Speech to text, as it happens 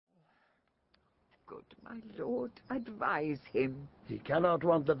good my lord, advise him. He cannot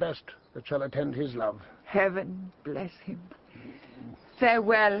want the best that shall attend his love. Heaven bless him.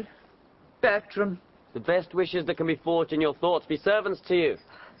 Farewell, Bertram. The best wishes that can be forged in your thoughts be servants to you.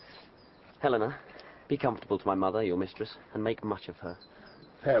 Helena, be comfortable to my mother, your mistress, and make much of her.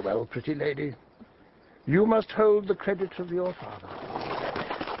 Farewell, pretty lady. You must hold the credit of your father.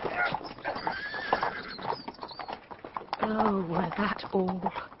 Oh, were that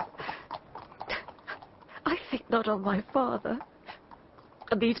all? I think not on my father.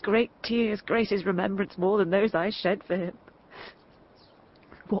 And these great tears grace his remembrance more than those I shed for him.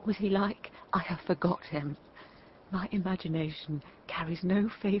 What was he like? I have forgot him. My imagination carries no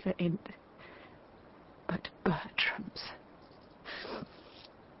favour in but Bertram's.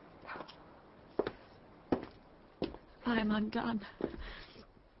 I am undone.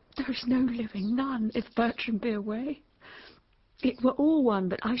 There is no living, none, if Bertram be away. It were all one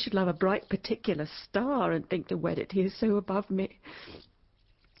that I should love a bright particular star and think to wed it, he is so above me.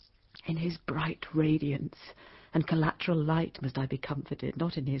 In his bright radiance and collateral light must I be comforted,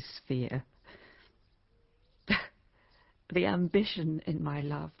 not in his sphere. The ambition in my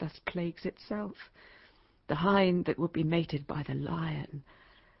love thus plagues itself. The hind that would be mated by the lion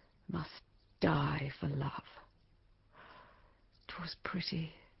must die for love. 'Twas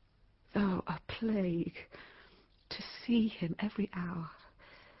pretty, though a plague, to see him every hour,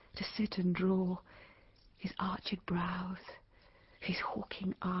 to sit and draw his arched brows, his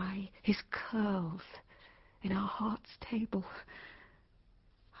hawking eye, his curls, in our heart's table.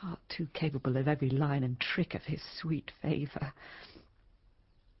 Heart too capable of every line and trick of his sweet favour.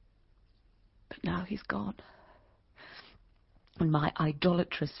 But now he's gone, and my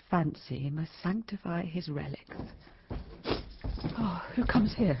idolatrous fancy must sanctify his relics. Oh, who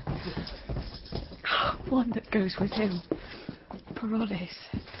comes here? One that goes with him. Parolles.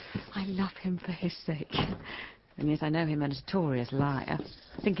 I love him for his sake. And yet I know him a notorious liar.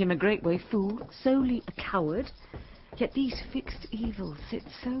 Think him a great way fool, solely a coward. Yet these fixed evils sit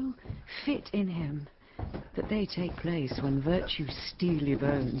so fit in him that they take place when virtue's steely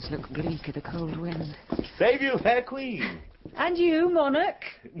bones look bleak at the cold wind. Save you, fair queen! And you, monarch?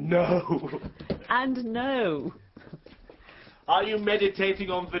 No! And no. Are you meditating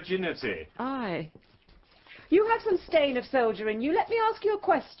on virginity? Aye. You have some stain of soldier in you. Let me ask you a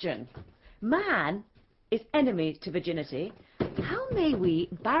question. Man is enemy to virginity. How may we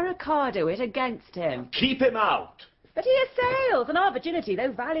barricado it against him? Keep him out! But he assails, and our virginity,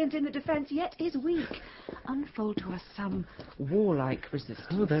 though valiant in the defence, yet is weak. Unfold to us some warlike resistance.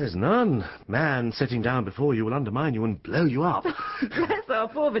 Oh, there is none. Man sitting down before you will undermine you and blow you up. Bless our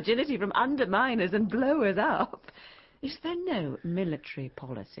poor virginity from underminers and blowers up. Is there no military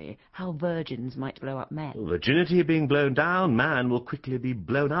policy how virgins might blow up men? Virginity being blown down, man will quickly be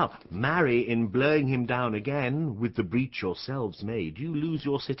blown up. Marry in blowing him down again, with the breach yourselves made. You lose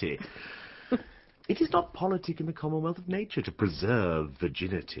your city. It is not politic in the commonwealth of nature to preserve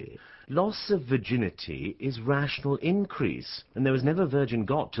virginity. Loss of virginity is rational increase, and there was never virgin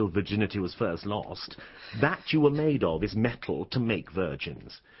got till virginity was first lost. That you were made of is metal to make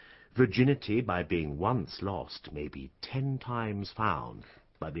virgins. Virginity, by being once lost, may be 10 times found.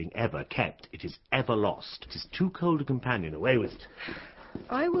 By being ever kept, it is ever lost. It is too cold a companion, away with it.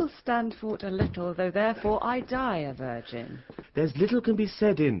 I will stand for't a little, though therefore I die a virgin. There's little can be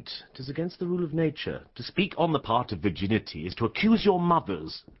said in't. 'Tis against the rule of nature. To speak on the part of virginity is to accuse your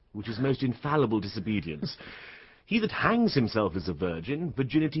mothers, which is most infallible disobedience. He that hangs himself as a virgin,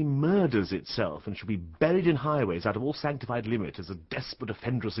 virginity murders itself, and shall be buried in highways out of all sanctified limit as a desperate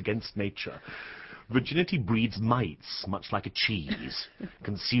offendress against nature. Virginity breeds mites, much like a cheese,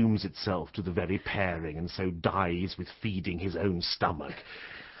 consumes itself to the very paring, and so dies with feeding his own stomach.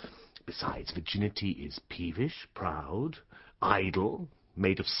 Besides, virginity is peevish, proud, idle,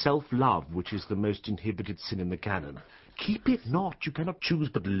 made of self-love, which is the most inhibited sin in the canon. Keep it not, you cannot choose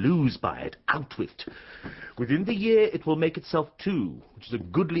but lose by it, out with it. Within the year it will make itself too, which is a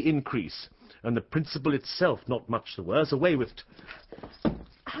goodly increase, and the principle itself not much the worse, away with it.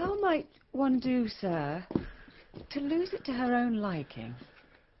 How might one do, sir, to lose it to her own liking?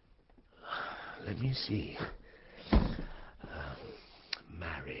 Let me see.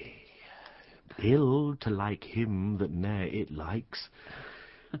 Marry. Build to like him that ne'er it likes.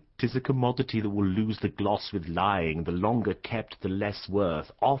 'Tis a commodity that will lose the gloss with lying, the longer kept, the less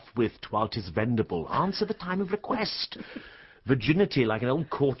worth. Off with 'while 'tis vendible. Answer the time of request. Virginity, like an old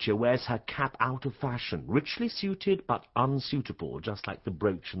courtier, wears her cap out of fashion, richly suited but unsuitable, just like the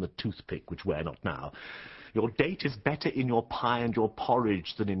brooch and the toothpick, which wear not now. Your date is better in your pie and your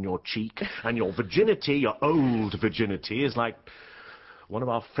porridge than in your cheek, and your virginity, your old virginity, is like... one of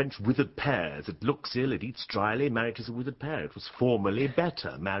our French withered pears. It looks ill, it eats dryly, married is a withered pear. It was formerly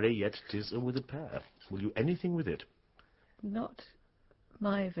better. Marry, yet 'tis a withered pear. Will you anything with it? Not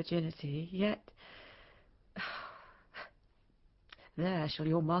my virginity, yet... There shall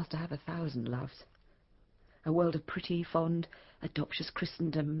your master have 1,000 loves. A world of pretty, fond, adoptious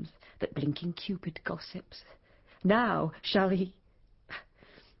Christendoms, that blinking Cupid gossips. Now shall he...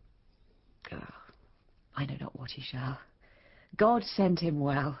 Oh, I know not what he shall. God send him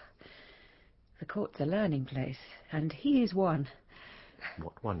well. The court's a learning place, and he is one.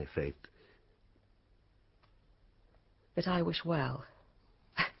 What one, i' faith? That I wish well.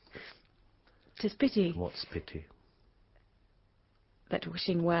 'Tis pity What's pity? that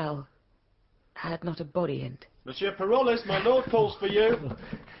wishing well had not a body in't. Monsieur Parolles, my lord calls for you.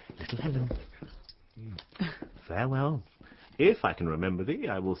 Little Helen. Farewell. If I can remember thee,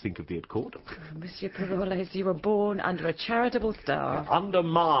 I will think of thee at court. Monsieur Parolles, you were born under a charitable star. Under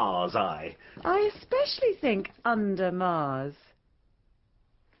Mars, I especially think under Mars.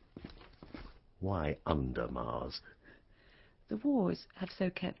 Why under Mars? The wars have so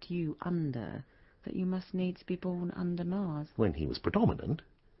kept you under that you must needs be born under Mars. When he was predominant?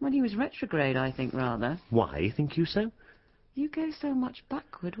 When he was retrograde, I think, rather. Why, think you so? You go so much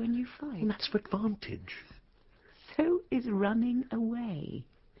backward when you fight. And that's for advantage. So is running away,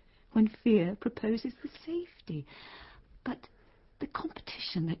 when fear proposes the safety. But the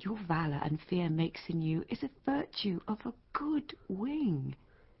competition that your valour and fear makes in you is a virtue of a good wing.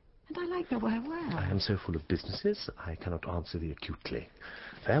 And I like the word well. I am so full of businesses, I cannot answer thee acutely.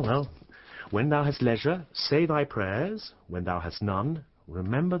 Farewell. When thou hast leisure, say thy prayers. When thou hast none,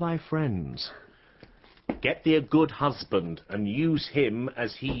 remember thy friends. Get thee a good husband, and use him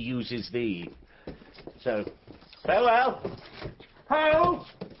as he uses thee. So, farewell. Ho!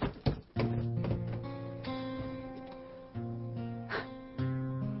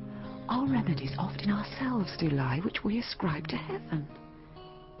 Our remedies oft in ourselves do lie, which we ascribe to heaven.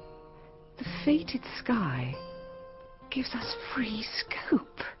 The fated sky gives us free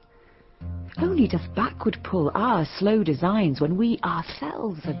scope. Only doth backward pull our slow designs when we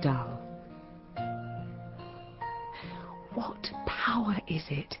ourselves are dull. What power is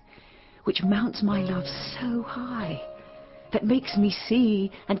it which mounts my love so high, that makes me see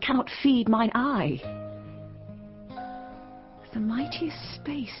and cannot feed mine eye? The mightiest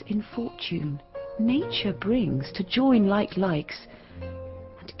space in fortune nature brings to join like likes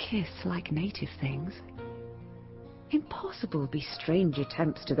and kiss like native things. Impossible be strange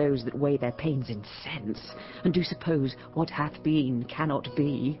attempts to those that weigh their pains in sense, and do suppose what hath been cannot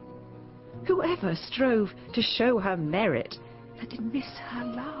be. Whoever strove to show her merit that did miss her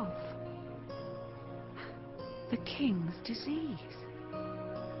love? The king's disease.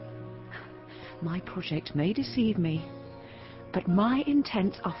 My project may deceive me, but my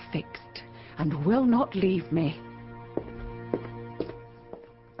intents are fixed and will not leave me.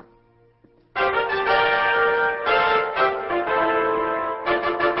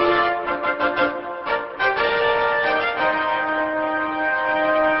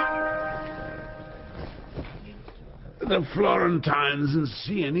 The Florentines and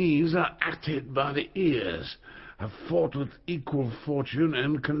Sienese are at it by the ears, have fought with equal fortune,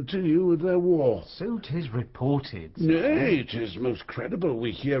 and continue with their war. So 'tis reported. Nay, 'tis most credible.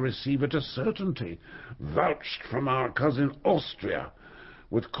 We here receive it a certainty, vouched from our cousin Austria,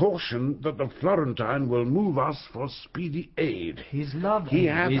 with caution that the Florentine will move us for speedy aid. His love He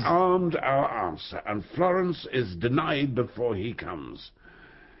is... hath armed our answer, and Florence is denied before he comes.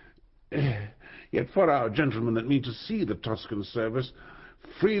 Yet for our gentlemen that mean to see the Tuscan service,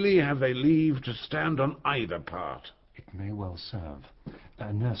 freely have they leave to stand on either part. It may well serve.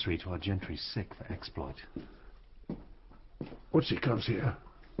 A nursery to our gentry sick for exploit. What's he comes here?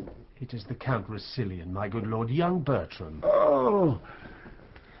 It is the Count Russillian, my good lord, young Bertram. Oh,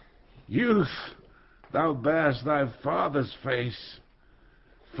 youth, thou bear'st thy father's face.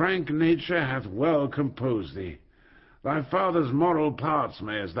 Frank nature hath well composed thee. Thy father's moral parts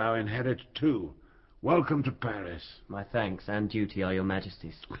mayest thou inherit too. Welcome to Paris. My thanks and duty are your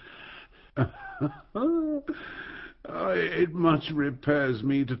majesty's. It much repairs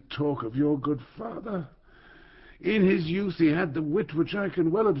me to talk of your good father. In his youth he had the wit which I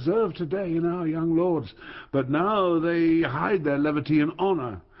can well observe today in our young lords, but now they hide their levity in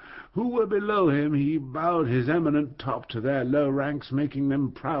honour. Who were below him, he bowed his eminent top to their low ranks, making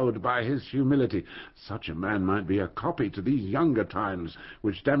them proud by his humility. Such a man might be a copy to these younger times,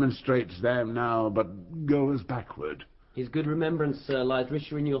 which demonstrates them now but goes backward. His good remembrance, sir, lies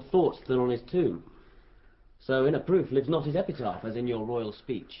richer in your thoughts than on his tomb. So in a proof lives not his epitaph, as in your royal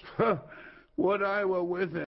speech. Would I were with him.